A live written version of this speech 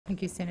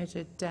Thank you,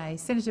 Senator Day.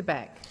 Senator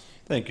Back.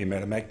 Thank you,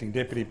 Madam Acting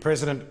Deputy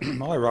President.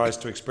 I rise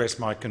to express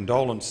my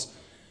condolence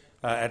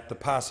at the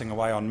passing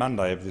away on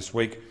Monday of this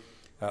week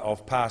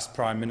of past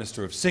Prime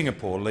Minister of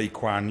Singapore, Lee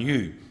Kuan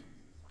Yew,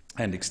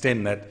 and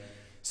extend that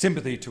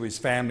sympathy to his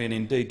family and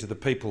indeed to the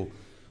people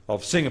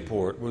of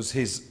Singapore. It was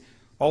his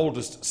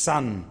oldest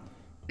son,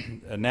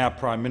 now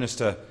Prime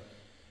Minister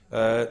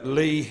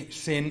Lee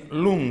Hsien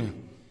Loong,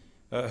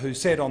 who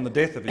said on the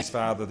death of his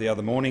father the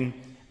other morning,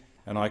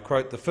 and I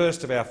quote, "The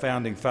first of our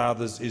founding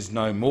fathers is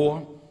no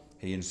more.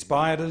 He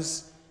inspired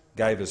us,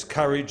 gave us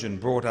courage and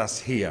brought us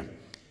here.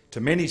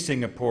 To many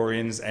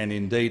Singaporeans, and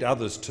indeed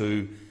others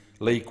too,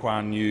 Lee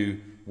Kuan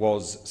Yew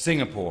was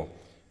Singapore."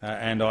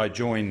 And I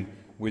join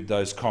with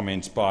those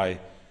comments by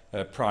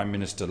Prime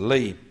Minister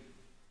Lee.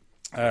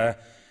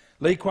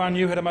 Lee Kuan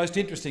Yew had a most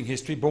interesting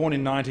history. Born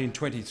in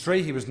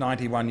 1923, he was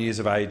 91 years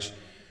of age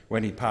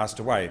when he passed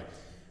away.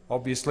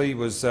 Obviously, he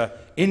was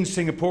in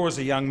Singapore as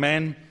a young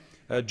man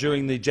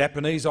during the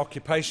Japanese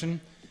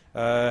occupation.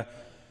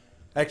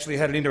 Actually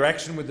had an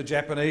interaction with the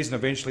Japanese and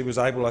eventually was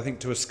able, I think,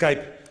 to escape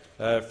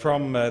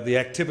from the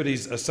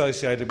activities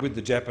associated with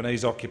the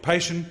Japanese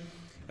occupation.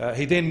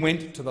 He then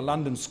went to the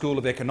London School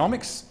of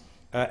Economics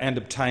and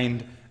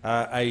obtained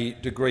a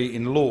degree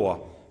in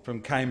law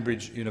from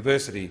Cambridge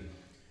University.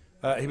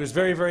 He was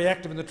very, very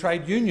active in the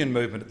trade union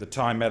movement at the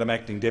time, Madam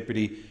Acting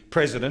Deputy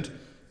President,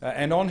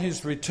 and on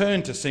his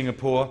return to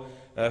Singapore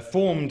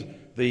formed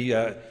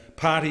the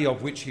party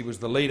of which he was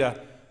the leader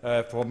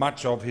for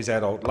much of his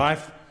adult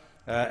life,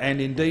 and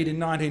indeed in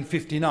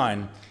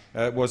 1959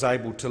 was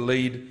able to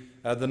lead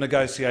the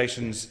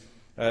negotiations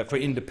for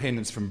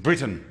independence from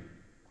Britain.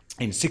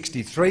 In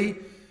 1963,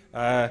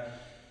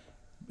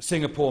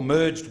 Singapore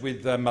merged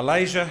with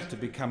Malaysia to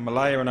become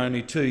Malaya, and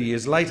only 2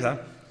 years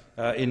later,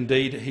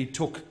 indeed, he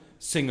took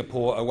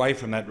Singapore away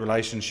from that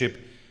relationship,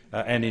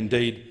 and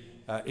indeed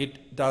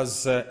it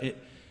does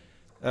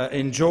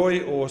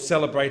enjoy or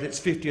celebrate its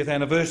 50th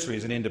anniversary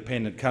as an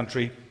independent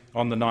country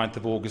on the 9th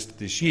of August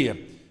this year.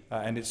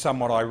 And it's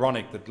somewhat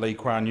ironic that Lee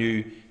Kuan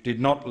Yew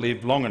did not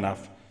live long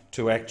enough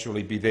to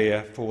actually be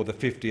there for the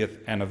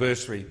 50th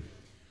anniversary.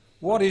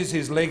 What is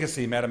his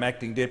legacy, Madam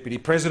Acting Deputy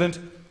President?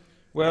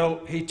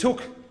 Well, he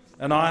took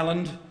an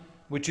island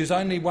which is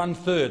only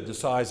 1/3 the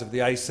size of the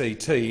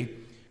ACT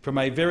from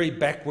a very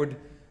backward,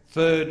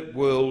 third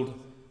world,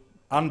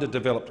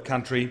 underdeveloped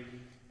country,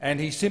 and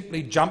he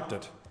simply jumped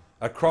it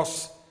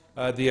across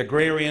the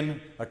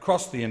agrarian,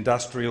 across the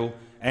industrial,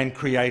 and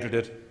created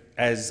it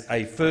as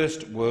a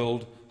first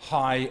world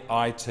high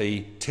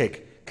IT tech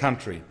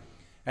country.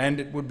 And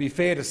it would be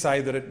fair to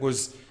say that it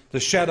was the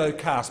shadow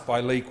cast by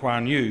Lee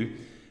Kuan Yew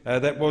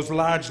that was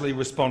largely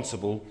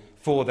responsible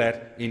for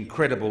that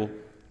incredible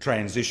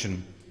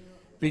transition.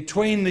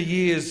 Between the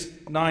years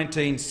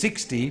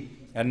 1960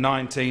 and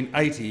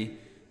 1980,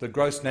 the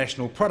gross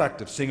national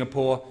product of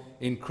Singapore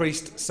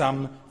increased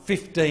some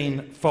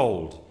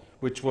 15-fold,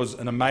 which was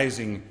an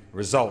amazing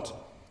result.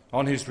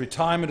 On his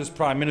retirement as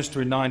Prime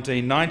Minister in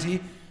 1990,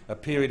 a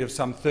period of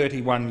some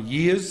 31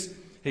 years,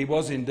 he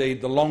was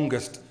indeed the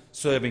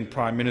longest-serving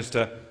Prime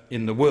Minister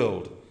in the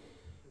world.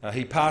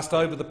 He passed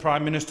over the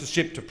Prime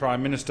Ministership to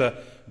Prime Minister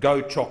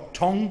Goh Chok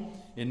Tong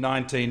in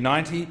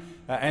 1990,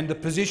 and the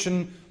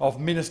position of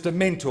Minister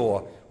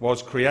Mentor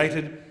was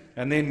created.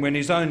 And then when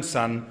his own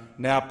son,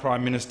 now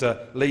Prime Minister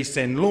Lee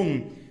Hsien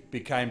Loong,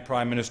 became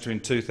Prime Minister in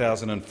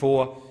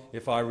 2004,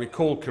 if I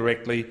recall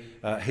correctly,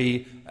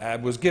 he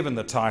was given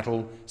the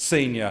title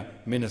Senior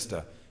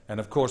Minister. And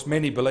of course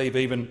many believe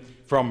even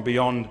from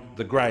beyond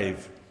the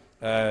grave,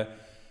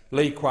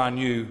 Lee Kuan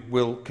Yew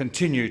will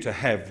continue to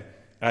have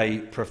a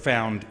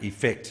profound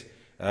effect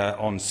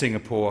on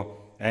Singapore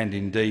and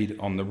indeed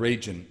on the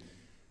region.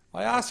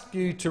 I ask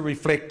you to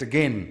reflect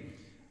again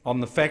on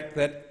the fact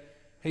that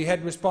he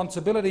had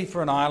responsibility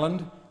for an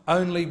island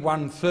only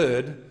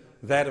 1/3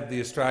 that of the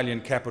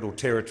Australian Capital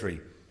Territory.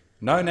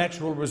 No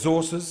natural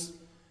resources,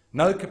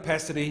 no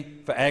capacity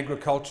for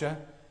agriculture,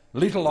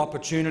 little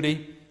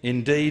opportunity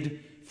indeed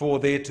for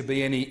there to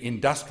be any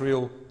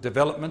industrial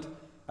development,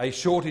 a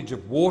shortage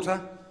of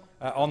water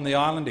on the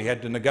island. He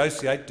had to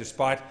negotiate,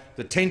 despite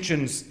the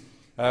tensions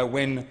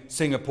when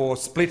Singapore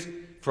split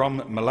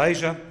from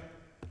Malaysia,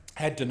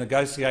 had to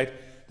negotiate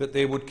that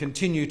there would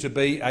continue to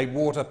be a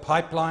water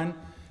pipeline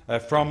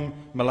from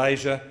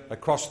Malaysia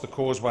across the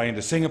causeway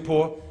into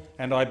Singapore,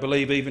 and I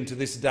believe even to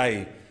this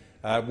day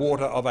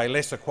water of a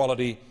lesser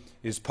quality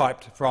is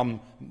piped from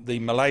the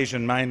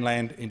Malaysian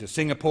mainland into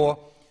Singapore,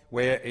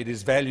 where it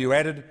is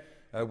value-added,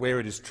 where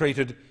it is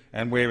treated,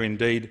 and where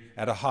indeed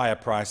at a higher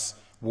price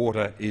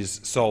water is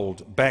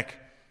sold back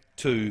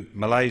to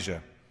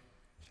Malaysia.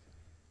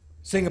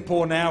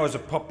 Singapore now has a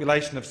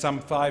population of some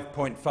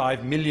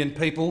 5.5 million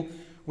people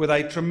with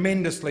a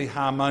tremendously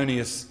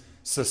harmonious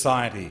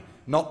society,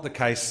 not the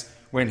case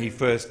when he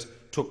first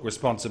took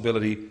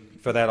responsibility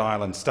for that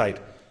island state.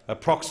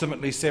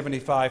 Approximately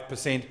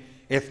 75%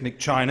 ethnic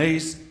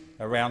Chinese,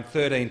 around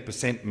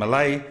 13%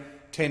 Malay,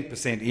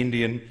 10%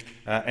 Indian,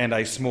 and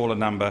a smaller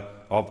number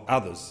of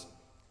others.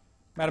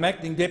 Madam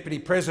Acting Deputy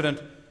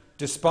President,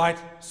 Despite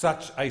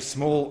such a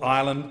small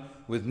island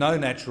with no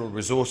natural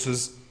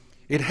resources,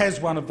 it has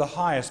one of the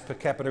highest per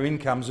capita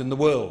incomes in the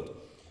world.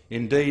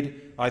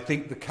 Indeed, I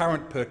think the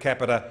current per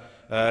capita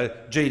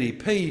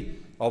GDP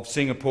of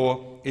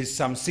Singapore is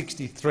some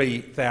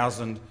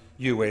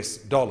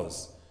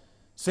 $63,000.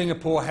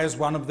 Singapore has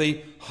one of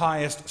the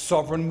highest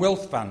sovereign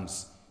wealth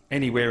funds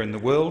anywhere in the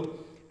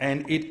world,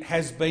 and it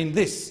has been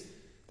this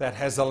that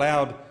has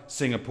allowed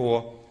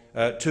Singapore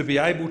to be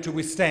able to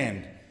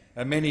withstand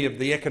many of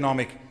the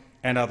economic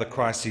and other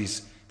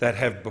crises that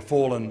have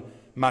befallen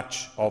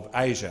much of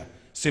Asia,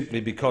 simply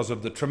because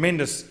of the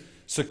tremendous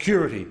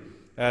security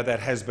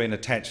that has been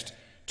attached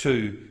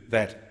to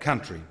that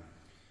country.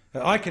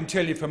 I can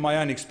tell you from my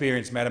own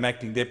experience, Madam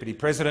Acting Deputy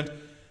President,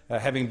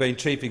 having been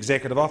Chief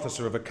Executive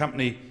Officer of a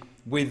company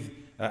with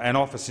an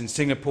office in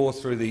Singapore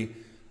through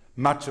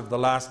much of the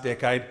last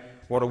decade,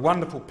 what a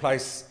wonderful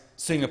place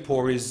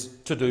Singapore is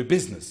to do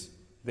business.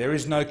 There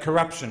is no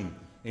corruption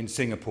in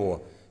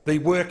Singapore. The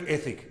work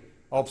ethic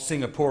of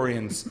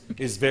Singaporeans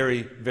is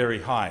very,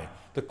 very high.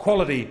 The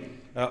quality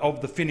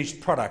of the finished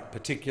product,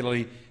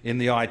 particularly in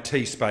the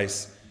IT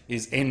space,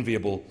 is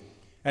enviable.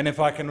 And if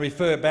I can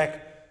refer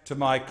back to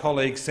my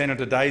colleague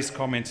Senator Day's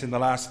comments in the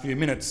last few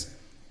minutes,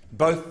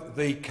 both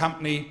the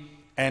company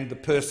and the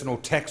personal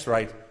tax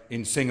rate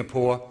in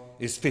Singapore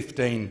is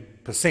 15%.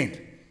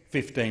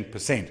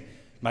 15%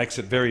 makes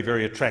it very,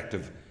 very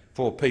attractive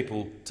for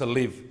people to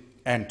live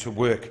and to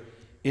work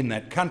in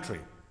that country.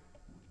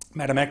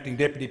 Madam Acting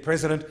Deputy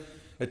President,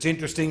 it's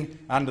interesting,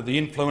 under the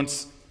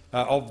influence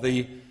of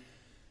the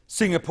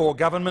Singapore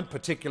government,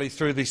 particularly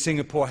through the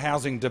Singapore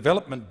Housing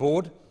Development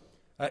Board,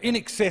 in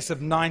excess of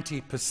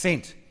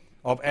 90%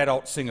 of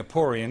adult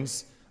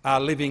Singaporeans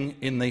are living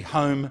in the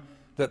home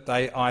that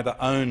they either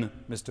own,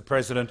 Mr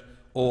President,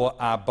 or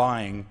are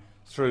buying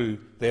through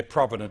their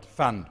Provident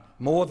Fund.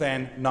 More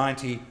than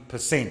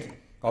 90%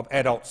 of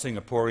adult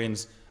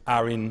Singaporeans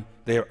are in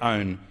their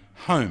own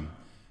home.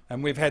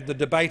 And we've had the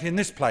debate in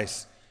this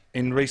place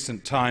in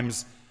recent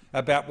times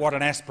about what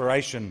an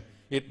aspiration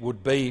it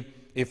would be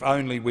if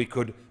only we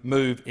could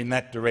move in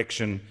that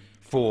direction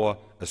for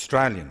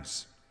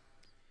Australians.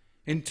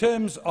 In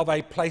terms of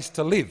a place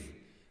to live,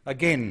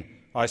 again,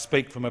 I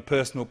speak from a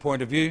personal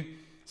point of view.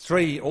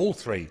 All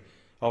three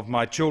of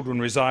my children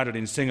resided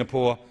in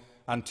Singapore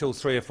until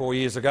 3 or 4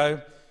 years ago,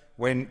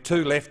 when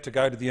 2 left to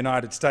go to the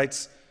United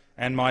States,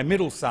 and my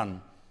middle son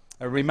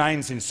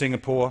remains in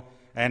Singapore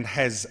and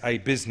has a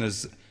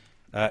business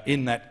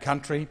in that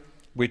country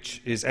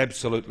which is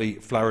absolutely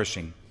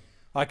flourishing.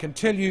 I can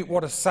tell you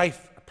what a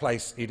safe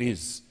place it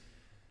is.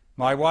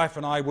 My wife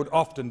and I would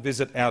often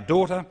visit our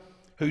daughter,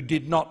 who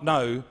did not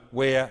know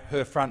where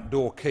her front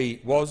door key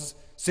was,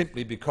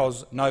 simply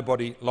because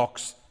nobody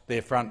locks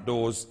their front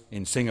doors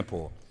in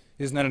Singapore.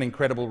 Isn't that an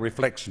incredible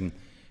reflection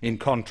in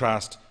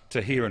contrast to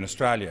here in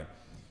Australia?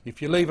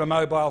 If you leave a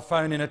mobile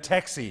phone in a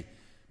taxi,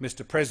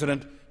 Mr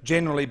President,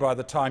 generally by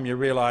the time you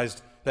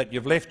realise that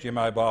you've left your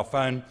mobile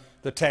phone,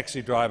 the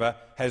taxi driver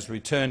has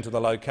returned to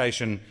the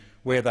location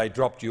where they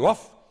dropped you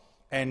off,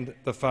 and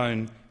the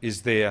phone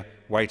is there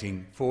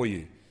waiting for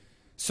you.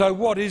 So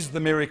what is the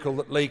miracle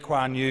that Lee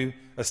Kuan Yew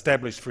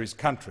established for his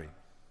country?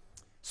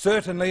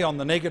 Certainly on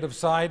the negative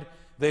side,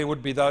 there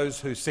would be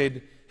those who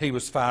said he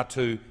was far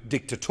too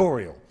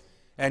dictatorial,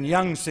 and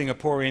young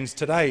Singaporeans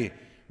today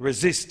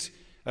resist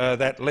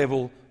that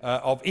level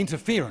of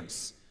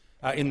interference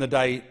in the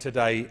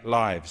day-to-day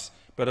lives.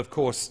 But of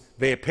course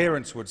their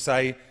parents would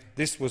say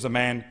this was a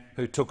man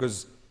who took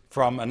us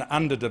from an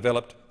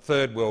underdeveloped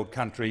third world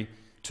country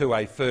to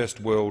a first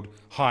world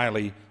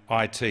highly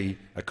IT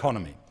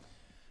economy.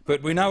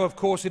 But we know, of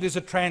course, it is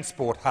a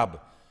transport hub.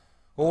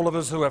 All of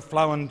us who have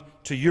flown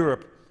to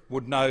Europe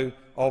would know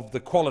of the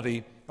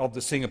quality of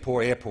the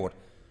Singapore airport,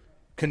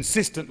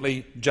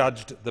 consistently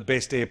judged the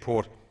best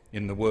airport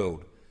in the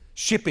world.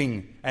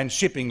 Shipping and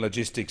shipping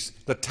logistics,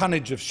 the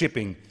tonnage of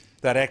shipping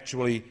that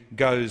actually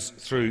goes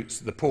through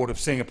the Port of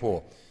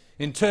Singapore.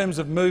 In terms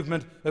of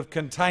movement of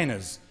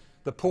containers,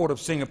 the Port of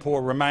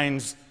Singapore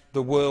remains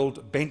the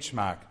world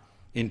benchmark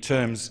in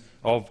terms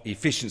of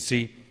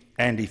efficiency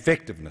and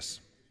effectiveness.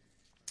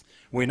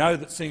 We know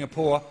that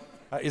Singapore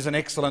is an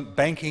excellent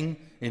banking,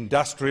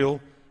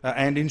 industrial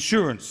and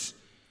insurance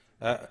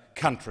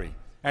country,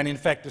 and in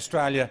fact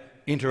Australia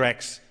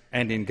interacts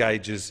and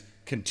engages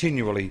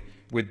continually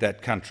with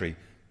that country.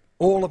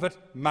 All of it,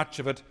 much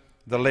of it,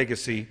 the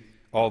legacy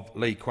of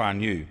Lee Kuan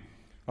Yew.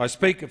 I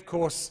speak, of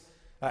course,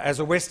 as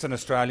a Western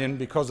Australian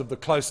because of the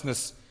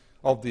closeness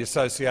of the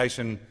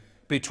association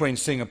between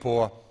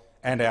Singapore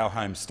and our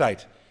home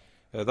state.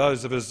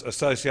 Those of us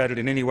associated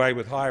in any way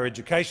with higher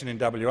education in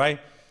WA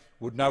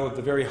would know of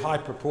the very high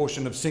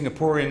proportion of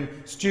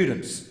Singaporean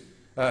students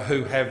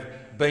who have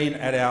been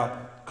at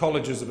our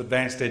colleges of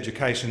advanced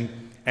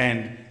education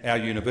and our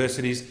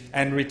universities,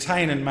 and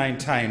retain and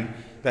maintain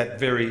that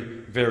very,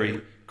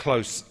 very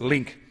close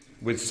link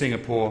with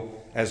Singapore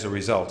as a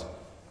result.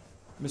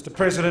 Mr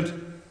President,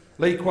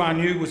 Lee Kuan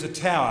Yew was a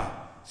tower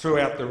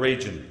throughout the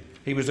region.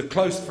 He was a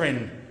close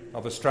friend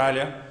of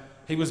Australia.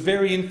 He was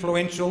very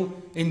influential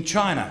in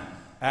China,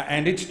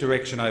 and its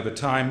direction over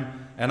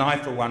time, and I,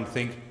 for one,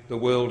 think the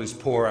world is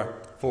poorer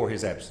for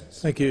his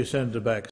absence. Thank you, Senator Bax.